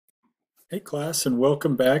Hey class, and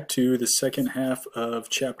welcome back to the second half of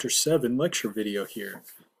Chapter 7 lecture video here.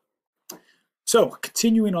 So,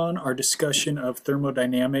 continuing on our discussion of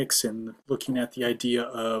thermodynamics and looking at the idea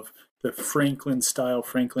of the Franklin-style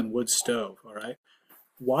Franklin wood stove, all right?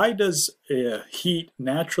 Why does heat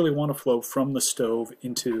naturally want to flow from the stove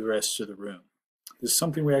into the rest of the room? This is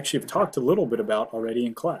something we actually have talked a little bit about already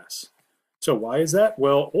in class. So why is that?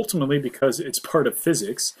 Well, ultimately because it's part of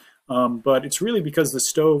physics, but it's really because the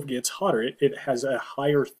stove gets hotter. It has a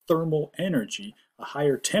higher thermal energy, a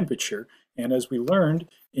higher temperature, and as we learned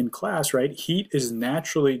in class, right, heat is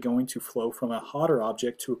naturally going to flow from a hotter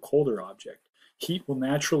object to a colder object. Heat will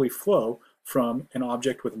naturally flow from an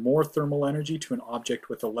object with more thermal energy to an object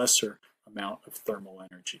with a lesser amount of thermal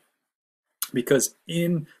energy. Because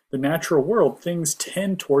in the natural world, things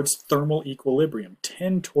tend towards thermal equilibrium,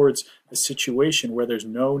 tend towards a situation where there's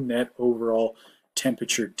no net overall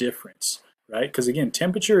temperature difference, right? Because again,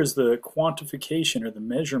 temperature is the quantification or the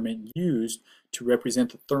measurement used to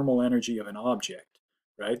represent the thermal energy of an object,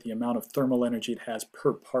 right? The amount of thermal energy it has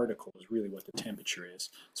per particle is really what the temperature is.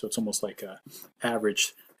 So it's almost like a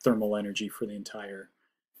average thermal energy for the entire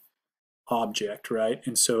object, right?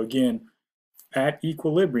 And so again, at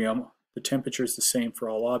equilibrium, the temperature is the same for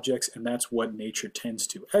all objects, and that's what nature tends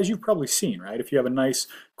to. As you've probably seen, right? If you have a nice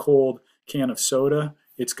cold can of soda,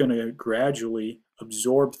 it's going to gradually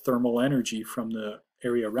absorb thermal energy from the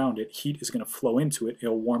area around it. Heat is going to flow into it.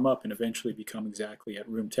 It'll warm up and eventually become exactly at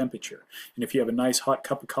room temperature. And if you have a nice hot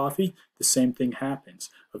cup of coffee, the same thing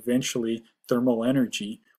happens. Eventually, thermal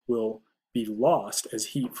energy will be lost as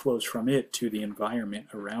heat flows from it to the environment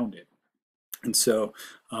around it. And so,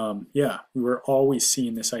 yeah, we were always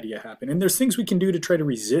seeing this idea happen. And there's things we can do to try to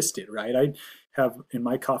resist it, right? I have, in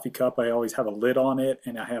my coffee cup, I always have a lid on it,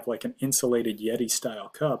 and I have like an insulated Yeti-style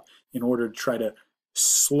cup in order to try to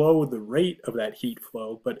slow the rate of that heat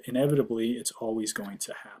flow, but inevitably, it's always going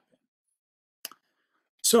to happen.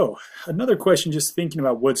 So, another question, just thinking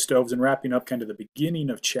about wood stoves and wrapping up kind of the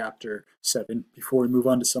beginning of Chapter 7 before we move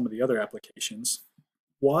on to some of the other applications.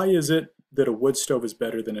 Why is it that a wood stove is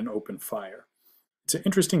better than an open fire? It's an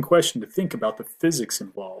interesting question to think about the physics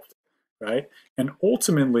involved, right? And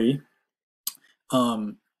ultimately,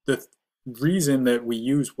 the reason that we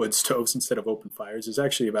use wood stoves instead of open fires is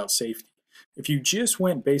actually about safety. If you just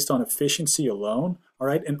went based on efficiency alone, all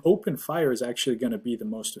right, an open fire is actually going to be the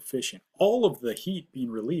most efficient. All of the heat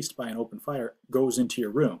being released by an open fire goes into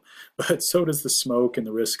your room, but so does the smoke and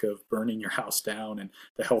the risk of burning your house down and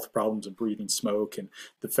the health problems of breathing smoke and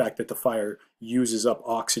the fact that the fire uses up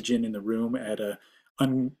oxygen in the room at a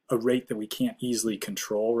rate that we can't easily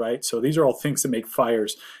control, right? So these are all things that make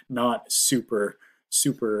fires not super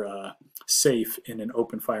safe in an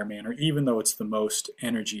open fire manner, even though it's the most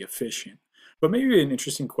energy efficient. But maybe an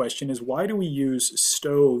interesting question is, why do we use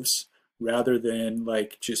stoves rather than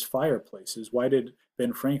like just fireplaces? Why did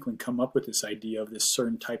Ben Franklin come up with this idea of this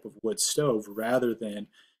certain type of wood stove rather than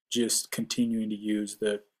just continuing to use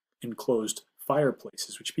the enclosed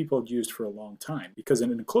fireplaces, which people had used for a long time? Because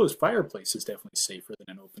an enclosed fireplace is definitely safer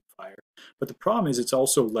than an open fire. But the problem is it's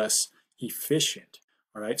also less efficient.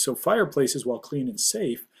 All right, so fireplaces, while clean and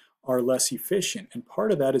safe, are less efficient. And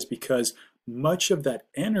part of that is because much of that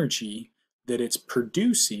energy that it's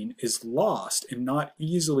producing is lost and not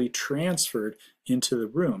easily transferred into the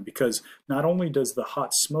room, because not only does the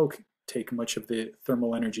hot smoke take much of the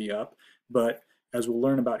thermal energy up, but as we'll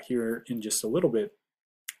learn about here in just a little bit,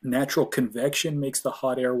 natural convection makes the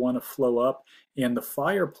hot air want to flow up, and the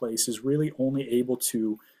fireplace is really only able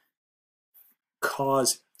to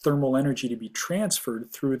cause thermal energy to be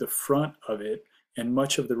transferred through the front of it, and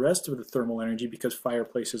much of the rest of the thermal energy, because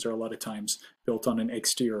fireplaces are a lot of times built on an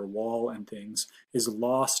exterior wall and things, is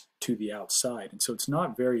lost to the outside. And so it's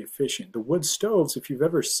not very efficient. The wood stoves, if you've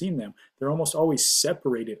ever seen them, they're almost always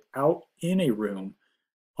separated out in a room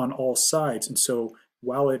on all sides. And so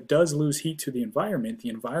while it does lose heat to the environment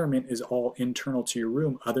is all internal to your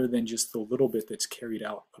room, other than just the little bit that's carried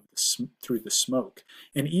out of through the smoke.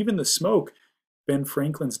 And even the smoke, Ben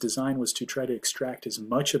Franklin's design was to try to extract as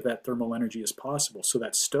much of that thermal energy as possible. So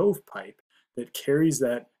that stovepipe that carries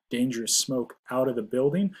that dangerous smoke out of the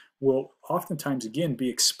building will oftentimes, again, be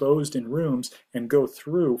exposed in rooms and go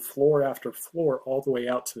through floor after floor all the way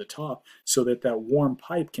out to the top, so that that warm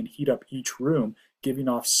pipe can heat up each room, giving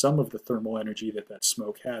off some of the thermal energy that that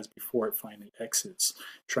smoke has before it finally exits,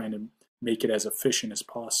 trying to make it as efficient as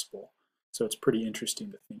possible. So it's pretty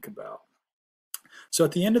interesting to think about. So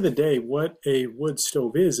at the end of the day, what a wood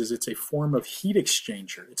stove is it's a form of heat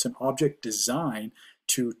exchanger. It's an object designed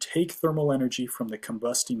to take thermal energy from the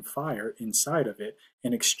combusting fire inside of it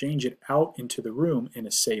and exchange it out into the room in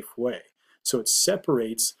a safe way. So it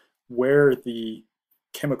separates where the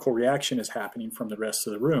chemical reaction is happening from the rest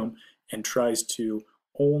of the room and tries to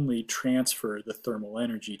only transfer the thermal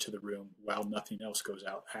energy to the room while nothing else goes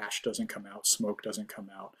out. Ash doesn't come out, smoke doesn't come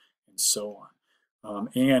out, and so on.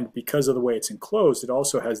 And because of the way it's enclosed, it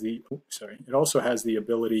also has the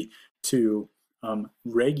ability to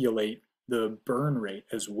regulate the burn rate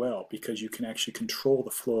as well, because you can actually control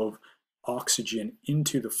the flow of oxygen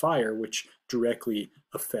into the fire, which directly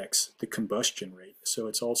affects the combustion rate. So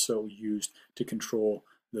it's also used to control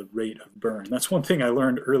the rate of burn. That's one thing I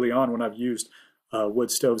learned early on when I've used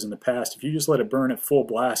wood stoves in the past. If you just let it burn at full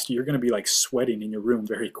blast, you're going to be like sweating in your room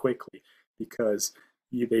very quickly, because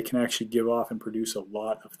they can actually give off and produce a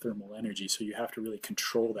lot of thermal energy. So you have to really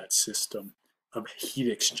control that system of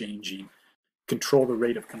heat exchanging, control the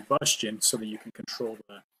rate of combustion so that you can control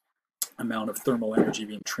the amount of thermal energy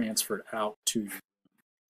being transferred out to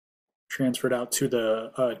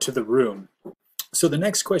the room. So the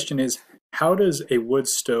next question is, how does a wood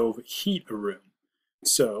stove heat a room?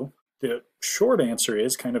 So the short answer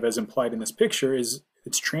is, kind of as implied in this picture, is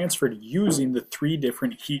it's transferred using the 3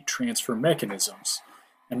 different heat transfer mechanisms.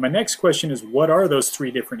 And my next question is, what are those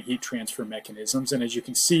 3 different heat transfer mechanisms? And as you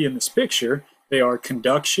can see in this picture, they are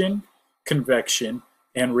conduction, convection,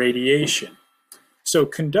 and radiation. So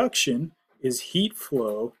conduction is heat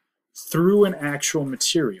flow through an actual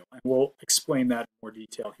material, and we'll explain that in more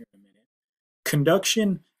detail here in a minute.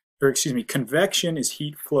 Convection is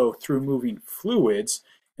heat flow through moving fluids,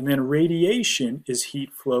 and then radiation is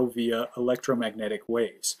heat flow via electromagnetic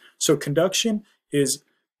waves. So conduction is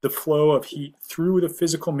the flow of heat through the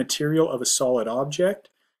physical material of a solid object.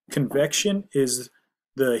 Convection is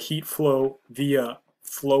the heat flow via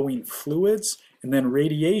flowing fluids, and then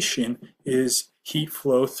radiation is heat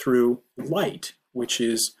flow through light, which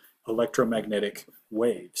is electromagnetic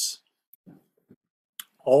waves.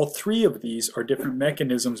 All 3 of these are different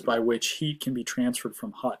mechanisms by which heat can be transferred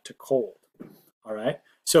from hot to cold. All right.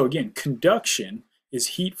 So again, conduction is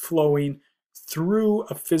heat flowing through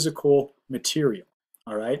a physical material.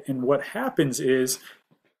 All right. And what happens is,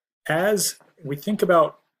 as we think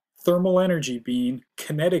about thermal energy being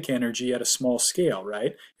kinetic energy at a small scale,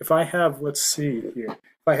 right? If I have, let's see here,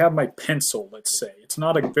 if I have my pencil, let's say, it's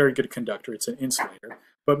not a very good conductor, it's an insulator,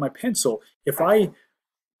 but my pencil, if I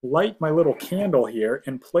light my little candle here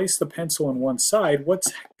and place the pencil on one side,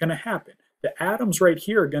 what's going to happen? The atoms right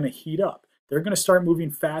here are going to heat up. They're going to start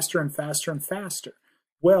moving faster and faster and faster.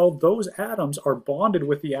 Well, those atoms are bonded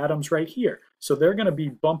with the atoms right here. So they're going to be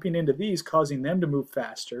bumping into these, causing them to move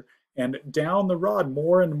faster. And down the rod,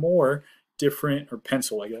 more and more different, or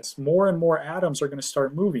pencil, I guess, more and more atoms are going to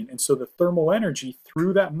start moving. And so the thermal energy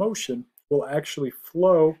through that motion will actually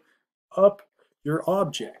flow up your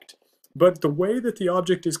object. But the way that the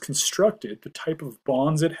object is constructed, the type of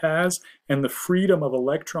bonds it has, and the freedom of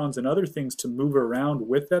electrons and other things to move around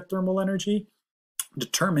with that thermal energy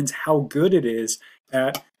determines how good it is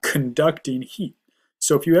at conducting heat.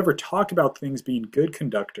 So if you ever talk about things being good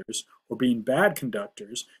conductors or being bad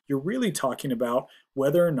conductors, you're really talking about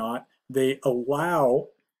whether or not they allow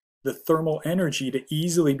the thermal energy to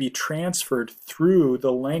easily be transferred through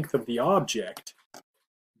the length of the object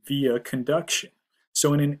via conduction.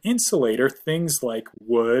 So in an insulator, things like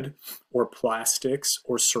wood or plastics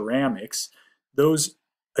or ceramics, those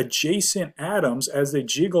adjacent atoms, as they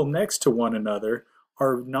jiggle next to one another,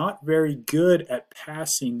 are not very good at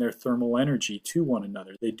passing their thermal energy to one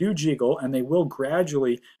another. They do jiggle, and they will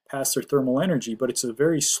gradually pass their thermal energy, but it's a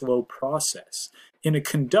very slow process. In a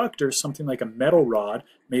conductor, something like a metal rod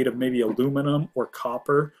made of maybe aluminum or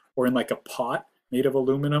copper, or in like a pot made of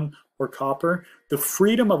aluminum or copper, the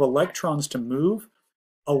freedom of electrons to move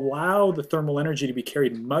allow the thermal energy to be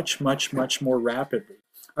carried much, much, much more rapidly.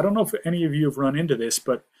 I don't know if any of you have run into this,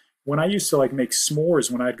 but when I used to like make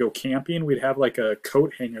s'mores when I'd go camping, we'd have like a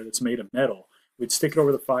coat hanger that's made of metal. We'd stick it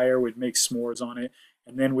over the fire, we'd make s'mores on it,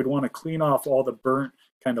 and then we'd want to clean off all the burnt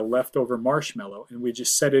kind of leftover marshmallow, and we'd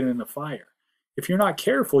just set it in the fire. If you're not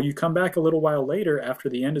careful, you come back a little while later after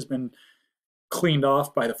the end has been cleaned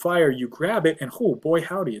off by the fire, you grab it, and oh boy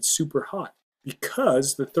howdy, it's super hot,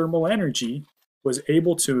 because the thermal energy was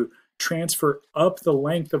able to transfer up the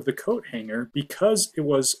length of the coat hanger because it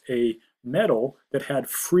was a metal that had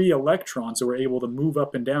free electrons that were able to move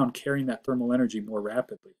up and down, carrying that thermal energy more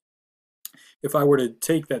rapidly. If I were to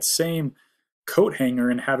take that same coat hanger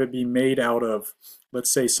and have it be made out of,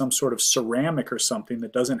 let's say, some sort of ceramic or something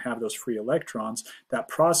that doesn't have those free electrons, that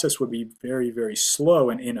process would be very, very slow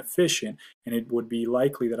and inefficient, and it would be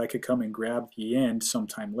likely that I could come and grab the end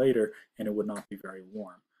sometime later and it would not be very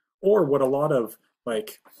warm. Or what a lot of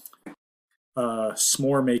like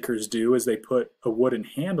s'more makers do is they put a wooden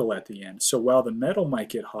handle at the end. So while the metal might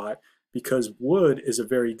get hot, because wood is a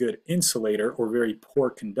very good insulator or very poor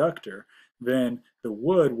conductor, then the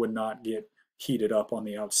wood would not get heated up on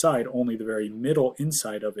the outside. Only the very middle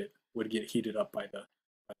inside of it would get heated up by the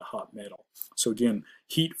hot metal. So again,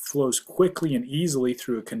 heat flows quickly and easily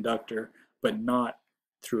through a conductor, but not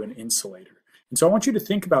through an insulator. And so I want you to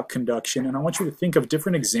think about conduction, and I want you to think of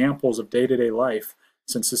different examples of day-to-day life,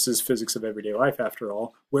 since this is physics of everyday life after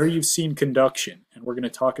all, where you've seen conduction. And we're going to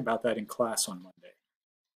talk about that in class on Monday.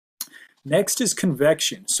 Next is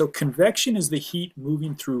convection. So convection is the heat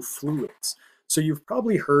moving through fluids. So you've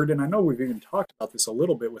probably heard, and I know we've even talked about this a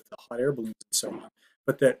little bit with the hot air balloons and so on,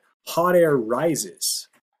 but that hot air rises.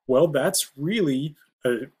 Well, that's really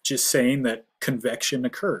just saying that convection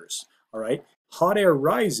occurs, all right? Hot air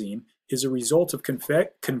rising is a result of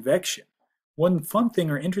convection. One fun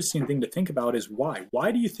thing or interesting thing to think about is why.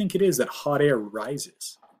 Why do you think it is that hot air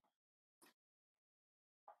rises?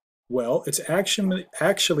 Well, it's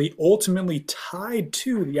actually ultimately tied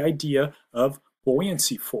to the idea of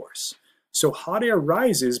buoyancy force. So hot air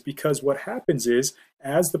rises because what happens is,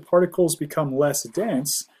 as the particles become less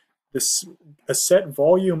dense, a set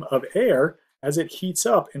volume of air, as it heats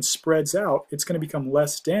up and spreads out, it's going to become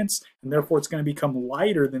less dense, and therefore it's going to become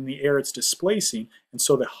lighter than the air it's displacing, and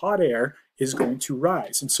so the hot air is going to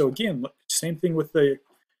rise. And so again, same thing with the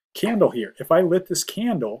candle here. If I lit this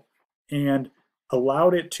candle and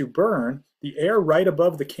allowed it to burn, the air right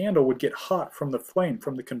above the candle would get hot from the flame,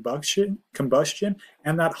 from the combustion,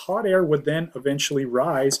 and that hot air would then eventually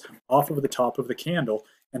rise off of the top of the candle.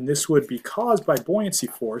 And this would be caused by buoyancy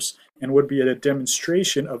force and would be a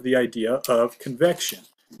demonstration of the idea of convection.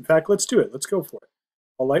 In fact, let's do it. Let's go for it.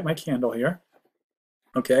 I'll light my candle here.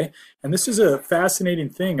 Okay, and this is a fascinating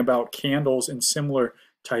thing about candles and similar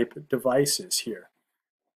type devices here.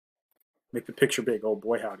 Make the picture big. Oh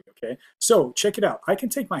boy, howdy. Okay, so check it out. I can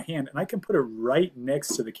take my hand and I can put it right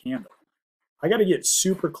next to the candle. I got to get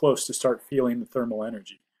super close to start feeling the thermal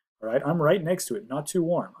energy. All right, I'm right next to it, not too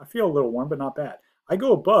warm. I feel a little warm, but not bad. I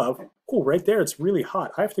go above, cool, right there, it's really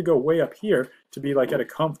hot. I have to go way up here to be like at a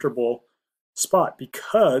comfortable spot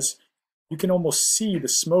because you can almost see the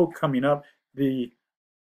smoke coming up. The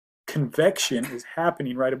convection is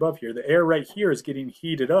happening right above here. The air right here is getting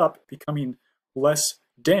heated up, becoming less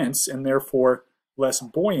dense and therefore less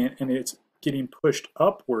buoyant, and it's getting pushed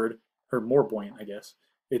upward, or more buoyant, I guess.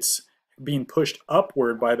 It's being pushed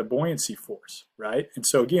upward by the buoyancy force, right? And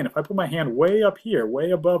so again, if I put my hand way up here, way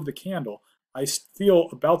above the candle, I feel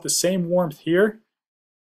about the same warmth here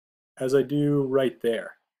as I do right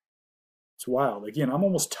there. It's wild. Again, I'm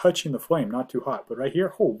almost touching the flame, not too hot, but right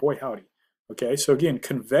here, oh boy howdy. Okay, so again,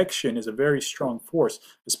 convection is a very strong force,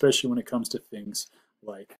 especially when it comes to things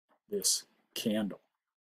like this candle.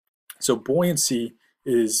 So buoyancy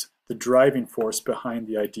is the driving force behind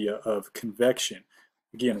the idea of convection.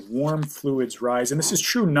 Again, warm fluids rise, and this is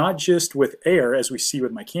true not just with air, as we see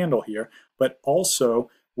with my candle here, but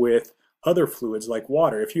also with other fluids like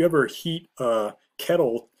water. If you ever heat a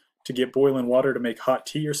kettle to get boiling water to make hot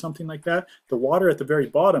tea or something like that, the water at the very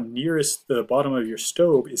bottom, nearest the bottom of your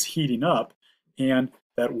stove, is heating up, and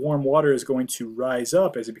that warm water is going to rise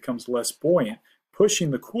up as it becomes less buoyant,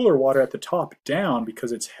 pushing the cooler water at the top down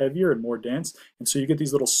because it's heavier and more dense. And so you get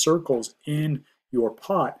these little circles in your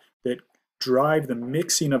pot that drive the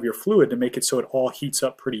mixing of your fluid to make it so it all heats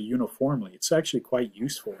up pretty uniformly. It's actually quite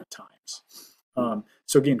useful at times.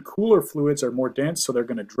 So again, cooler fluids are more dense, so they're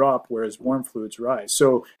going to drop, whereas warm fluids rise.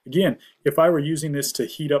 So again, if I were using this to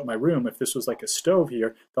heat up my room, if this was like a stove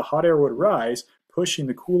here, the hot air would rise, pushing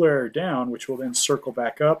the cooler air down, which will then circle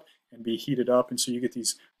back up and be heated up. And so you get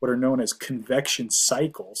these what are known as convection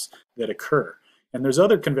cycles that occur. And there's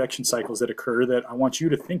other convection cycles that occur that I want you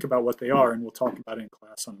to think about what they are, and we'll talk about it in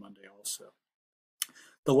class on Monday also.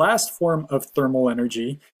 The last form of thermal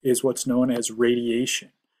energy is what's known as radiation.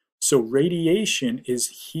 So radiation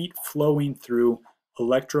is heat flowing through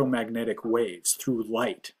electromagnetic waves, through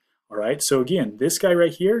light. All right, so again, this guy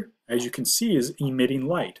right here, as you can see, is emitting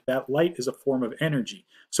light. That light is a form of energy.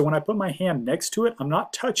 So when I put my hand next to it, I'm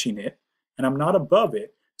not touching it, and I'm not above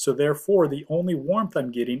it. So therefore, the only warmth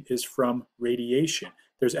I'm getting is from radiation.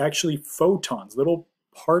 There's actually photons, little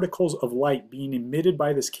particles of light being emitted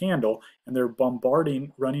by this candle, and they're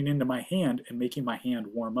bombarding, running into my hand and making my hand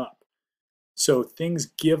warm up. So things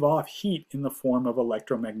give off heat in the form of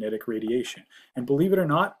electromagnetic radiation. And believe it or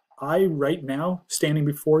not, I right now, standing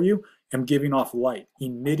before you, am giving off light,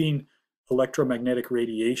 emitting electromagnetic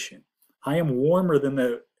radiation. I am warmer than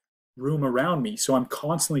the room around me, so I'm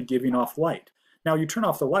constantly giving off light. Now you turn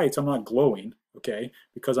off the lights, I'm not glowing, okay,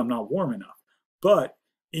 because I'm not warm enough. But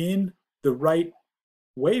in the right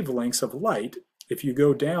wavelengths of light, if you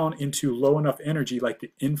go down into low enough energy like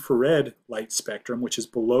the infrared light spectrum, which is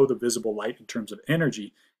below the visible light in terms of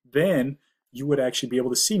energy, then you would actually be able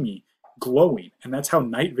to see me glowing. And that's how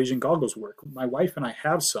night vision goggles work. My wife and I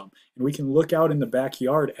have some, and we can look out in the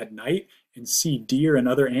backyard at night and see deer and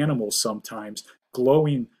other animals sometimes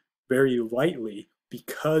glowing very lightly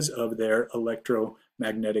because of their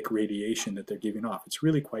electromagnetic radiation that they're giving off. It's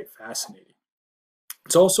really quite fascinating.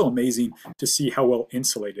 It's also amazing to see how well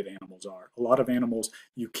insulated animals are. A lot of animals,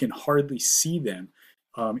 you can hardly see them,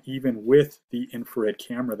 even with the infrared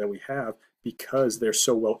camera that we have, because they're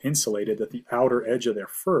so well insulated that the outer edge of their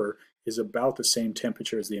fur is about the same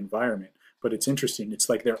temperature as the environment. But it's interesting, it's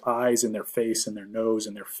like their eyes and their face and their nose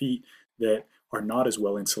and their feet that are not as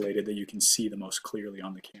well insulated that you can see the most clearly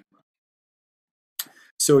on the camera.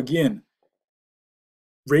 So again,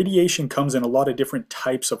 radiation comes in a lot of different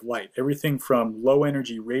types of light, everything from low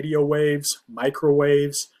energy radio waves,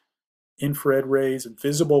 microwaves, infrared rays,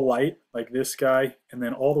 visible light like this guy, and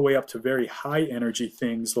then all the way up to very high energy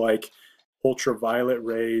things like ultraviolet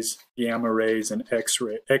rays, gamma rays, and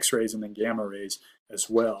X-rays, and then gamma rays as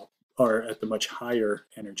well are at the much higher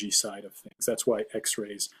energy side of things. That's why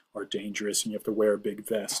X-rays are dangerous and you have to wear a big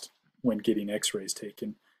vest when getting X-rays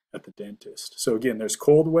taken at the dentist. So again, there's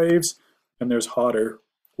cold waves and there's hotter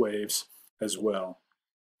waves as well.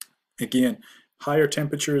 Again, higher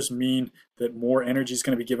temperatures mean that more energy is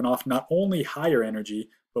going to be given off, not only higher energy,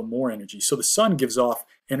 but more energy. So the sun gives off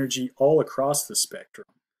energy all across the spectrum,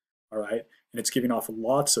 all right? And it's giving off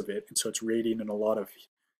lots of it, and so it's radiating a lot of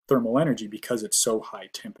thermal energy because it's so high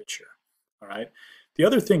temperature, all right? The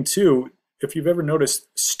other thing too, if you've ever noticed,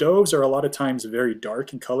 stoves are a lot of times very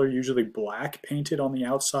dark in color, usually black painted on the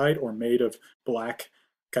outside or made of black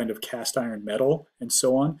kind of cast iron metal and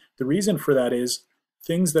so on. The reason for that is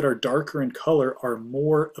things that are darker in color are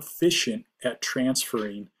more efficient at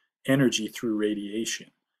transferring energy through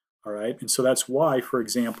radiation, all right? And so that's why, for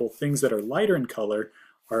example, things that are lighter in color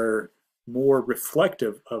are more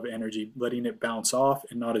reflective of energy, letting it bounce off,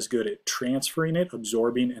 and not as good at transferring it,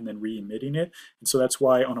 absorbing, and then re-emitting it. And so that's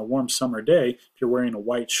why on a warm summer day, if you're wearing a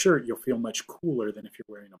white shirt, you'll feel much cooler than if you're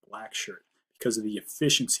wearing a black shirt because of the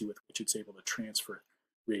efficiency with which it's able to transfer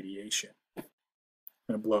radiation. I'm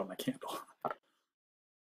going to blow out my candle.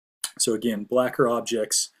 So again, blacker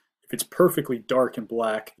objects, if it's perfectly dark and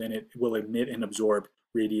black, then it will emit and absorb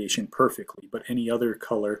radiation perfectly. But any other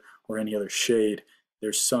color or any other shade,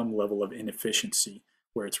 there's some level of inefficiency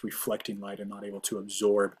where it's reflecting light and not able to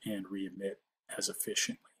absorb and re-emit as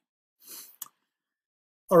efficiently.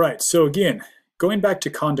 All right, so again, going back to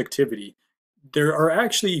conductivity, there are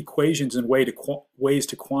actually equations and ways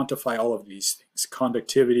to quantify all of these things: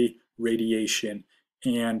 conductivity, radiation,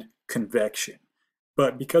 and convection.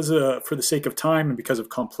 But because for the sake of time and because of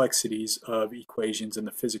complexities of equations and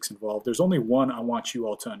the physics involved, there's only one I want you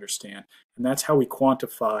all to understand, and that's how we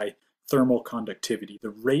quantify thermal conductivity, the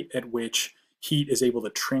rate at which heat is able to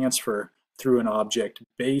transfer through an object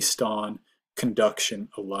based on conduction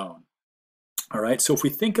alone. All right, so if we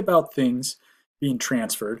think about things being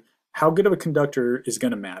transferred, how good of a conductor is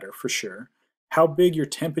going to matter for sure. How big your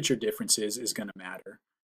temperature difference is going to matter.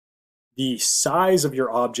 The size of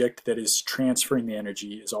your object that is transferring the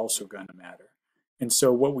energy is also going to matter. And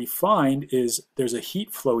so what we find is there's a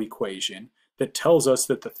heat flow equation that tells us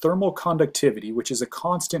that the thermal conductivity, which is a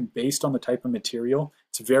constant based on the type of material,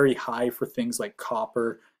 it's very high for things like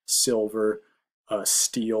copper, silver,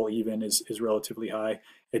 steel even is relatively high.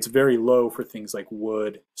 It's very low for things like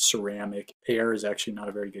wood, ceramic. Air is actually not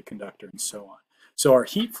a very good conductor, and so on. So our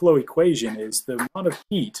heat flow equation is the amount of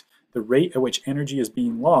heat, the rate at which energy is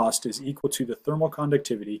being lost, is equal to the thermal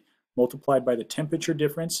conductivity multiplied by the temperature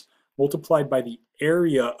difference, multiplied by the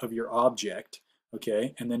area of your object,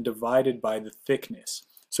 okay, and then divided by the thickness.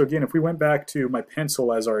 So again, if we went back to my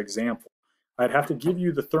pencil as our example, I'd have to give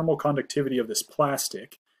you the thermal conductivity of this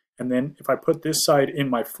plastic, and then if I put this side in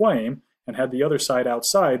my flame and had the other side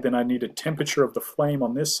outside, then I need a temperature of the flame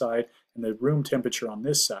on this side and the room temperature on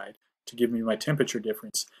this side to give me my temperature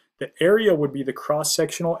difference. The area would be the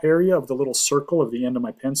cross-sectional area of the little circle of the end of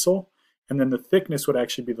my pencil, and then the thickness would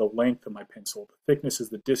actually be the length of my pencil. The thickness is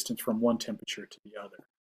the distance from one temperature to the other.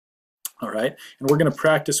 All right, and we're going to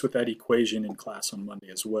practice with that equation in class on Monday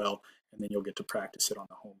as well, and then you'll get to practice it on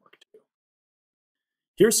the homework too.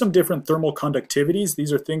 Here's some different thermal conductivities.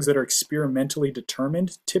 These are things that are experimentally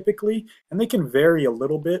determined typically, and they can vary a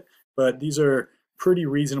little bit, but these are pretty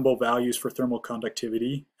reasonable values for thermal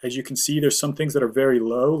conductivity. As you can see, there's some things that are very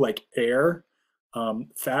low, like air.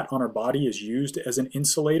 Fat on our body is used as an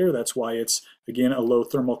insulator. That's why it's, again, a low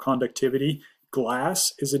thermal conductivity.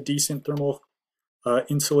 Glass is a decent thermal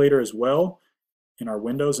insulator as well in our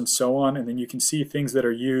windows and so on. And then you can see things that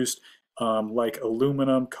are used like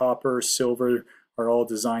aluminum, copper, silver are all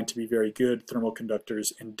designed to be very good thermal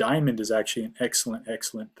conductors. And diamond is actually an excellent,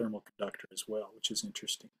 excellent thermal conductor as well, which is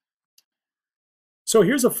interesting. So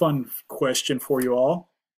here's a fun question for you all.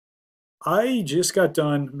 I just got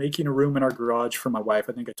done making a room in our garage for my wife.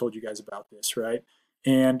 I think I told you guys about this, right?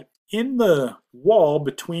 And in the wall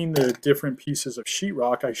between the different pieces of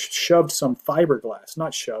sheetrock, I shoved some fiberglass.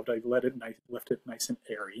 Not shoved, I left it nice and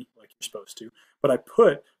airy, like you're supposed to. But I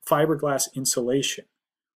put fiberglass insulation.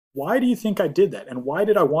 Why do you think I did that? And why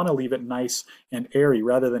did I want to leave it nice and airy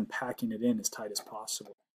rather than packing it in as tight as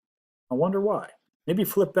possible? I wonder why. Maybe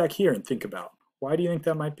flip back here and think about, why do you think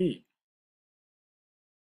that might be?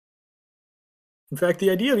 In fact, the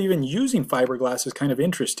idea of even using fiberglass is kind of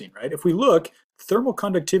interesting, right? If we look, thermal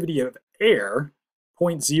conductivity of air,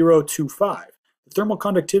 0.025. The thermal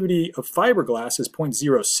conductivity of fiberglass is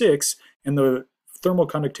 0.06, and the thermal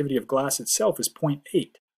conductivity of glass itself is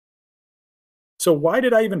 0.8. So why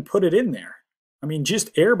did I even put it in there? I mean, just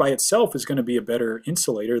air by itself is going to be a better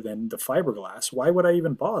insulator than the fiberglass. Why would I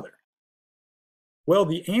even bother? Well,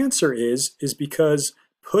 the answer is because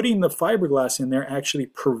putting the fiberglass in there actually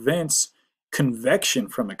prevents convection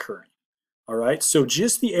from occurring. All right, so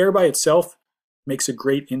just the air by itself makes a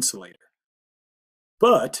great insulator,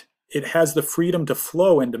 but it has the freedom to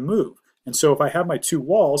flow and to move. And so if I have my two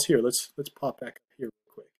walls here, let's pop back up here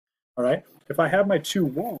real quick. All right, if I have my two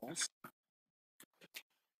walls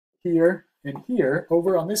here and here,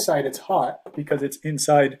 over on this side it's hot because it's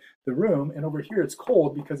inside the room, and over here it's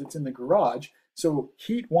cold because it's in the garage. So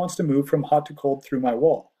heat wants to move from hot to cold through my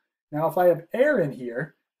wall. Now if I have air in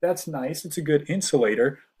here, that's nice, it's a good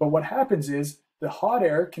insulator, but what happens is the hot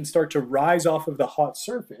air can start to rise off of the hot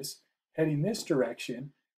surface, heading this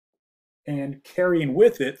direction, and carrying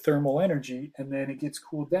with it thermal energy, and then it gets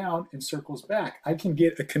cooled down and circles back. I can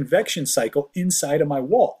get a convection cycle inside of my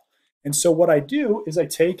wall. And so what I do is I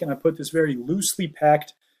take and I put this very loosely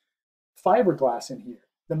packed fiberglass in here.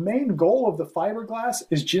 The main goal of the fiberglass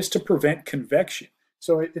is just to prevent convection.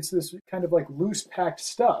 So it's this kind of like loose packed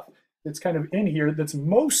stuff that's kind of in here that's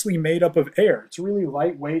mostly made up of air. It's really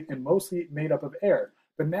lightweight and mostly made up of air.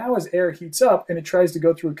 But now as air heats up and it tries to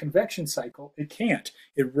go through a convection cycle, it can't.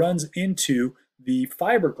 It runs into the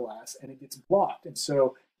fiberglass and it gets blocked. And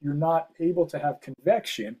so you're not able to have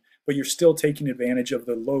convection, but you're still taking advantage of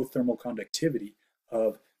the low thermal conductivity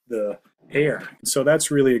of the air. And so that's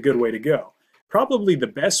really a good way to go. Probably the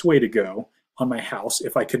best way to go on my house,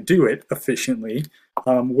 if I could do it efficiently,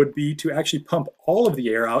 would be to actually pump all of the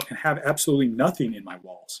air out and have absolutely nothing in my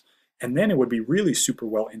walls. And then it would be really super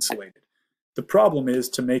well insulated. The problem is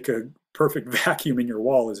to make a perfect vacuum in your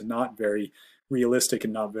wall is not very realistic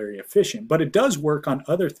and not very efficient, but it does work on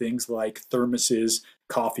other things like thermoses,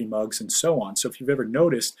 coffee mugs, and so on. So if you've ever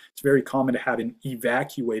noticed, it's very common to have an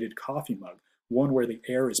evacuated coffee mug, one where the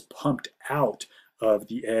air is pumped out of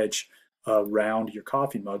the edge around your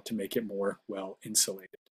coffee mug to make it more well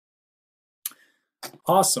insulated.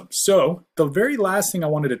 Awesome. So the very last thing I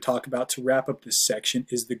wanted to talk about to wrap up this section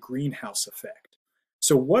is the greenhouse effect.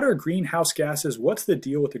 So what are greenhouse gases? What's the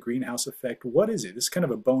deal with the greenhouse effect? What is it? This is kind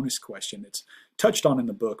of a bonus question. It's touched on in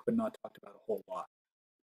the book, but not talked about a whole lot.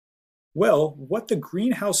 Well, what the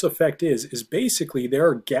greenhouse effect is basically there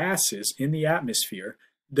are gases in the atmosphere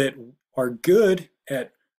that are good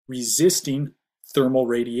at resisting thermal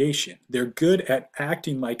radiation. They're good at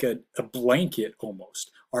acting like a blanket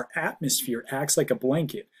almost. Our atmosphere acts like a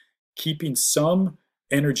blanket, keeping some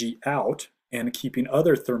energy out and keeping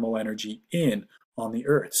other thermal energy in on the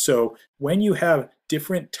Earth. So when you have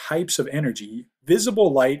different types of energy,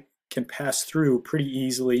 visible light can pass through pretty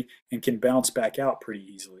easily and can bounce back out pretty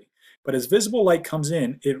easily. But as visible light comes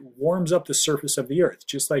in, it warms up the surface of the Earth,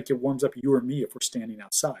 just like it warms up you or me if we're standing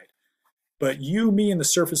outside. But you, me, and the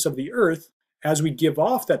surface of the Earth, as we give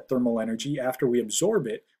off that thermal energy after we absorb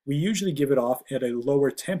it, we usually give it off at a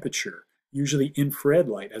lower temperature, usually infrared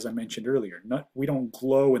light, as I mentioned earlier. We don't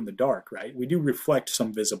glow in the dark, right? We do reflect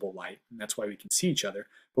some visible light, and that's why we can see each other,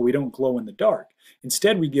 but we don't glow in the dark.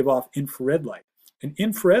 Instead, we give off infrared light. And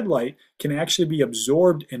infrared light can actually be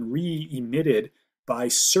absorbed and re-emitted by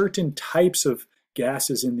certain types of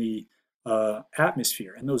gases in the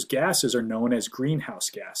atmosphere, and those gases are known as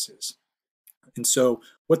greenhouse gases. And so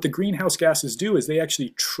what the greenhouse gases do is they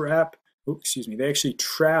actually trap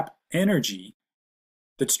energy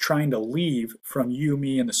that's trying to leave from you,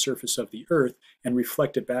 me, and the surface of the Earth and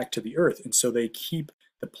reflect it back to the Earth. And so they keep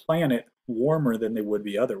the planet warmer than they would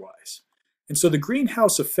be otherwise. And so the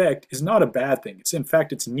greenhouse effect is not a bad thing. In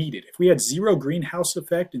fact, it's needed. If we had zero greenhouse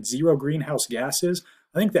effect and zero greenhouse gases,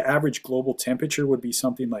 I think the average global temperature would be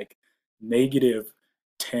something like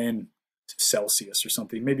 -10 Celsius or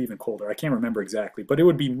something, maybe even colder. I can't remember exactly, but it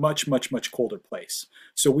would be much, much, much colder place.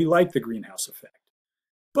 So we like the greenhouse effect.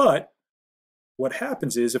 But what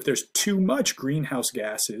happens is if there's too much greenhouse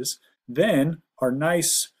gases, then our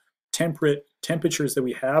nice temperate temperatures that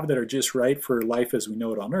we have that are just right for life as we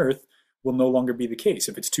know it on Earth will no longer be the case.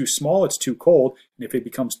 If it's too small, it's too cold, and if it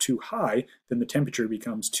becomes too high, then the temperature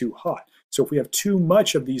becomes too hot. So if we have too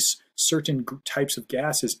much of these certain types of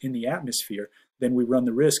gases in the atmosphere, then we run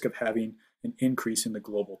the risk of having an increase in the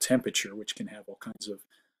global temperature, which can have all kinds of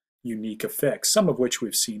unique effects, some of which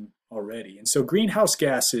we've seen already. And so greenhouse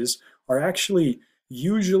gases are actually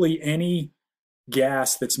usually any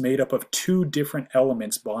gas that's made up of two different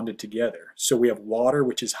elements bonded together. So we have water,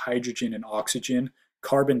 which is hydrogen and oxygen,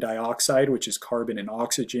 carbon dioxide, which is carbon and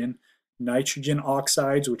oxygen, nitrogen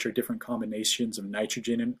oxides, which are different combinations of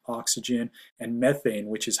nitrogen and oxygen, and methane,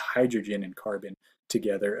 which is hydrogen and carbon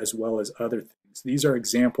together, as well as other things. These are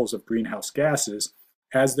examples of greenhouse gases.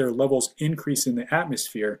 As their levels increase in the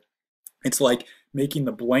atmosphere, it's like making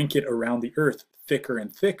the blanket around the Earth thicker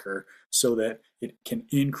and thicker so that it can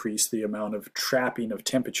increase the amount of trapping of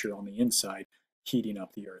temperature on the inside, heating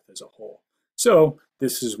up the Earth as a whole. So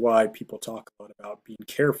this is why people talk a lot about being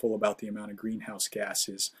careful about the amount of greenhouse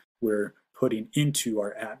gases we're putting into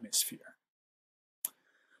our atmosphere.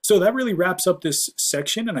 So that really wraps up this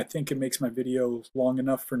section, and I think it makes my video long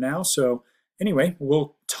enough for now. So anyway,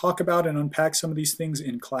 we'll talk about and unpack some of these things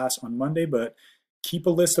in class on Monday, but keep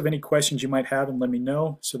a list of any questions you might have and let me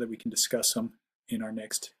know so that we can discuss them in our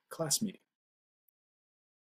next class meeting.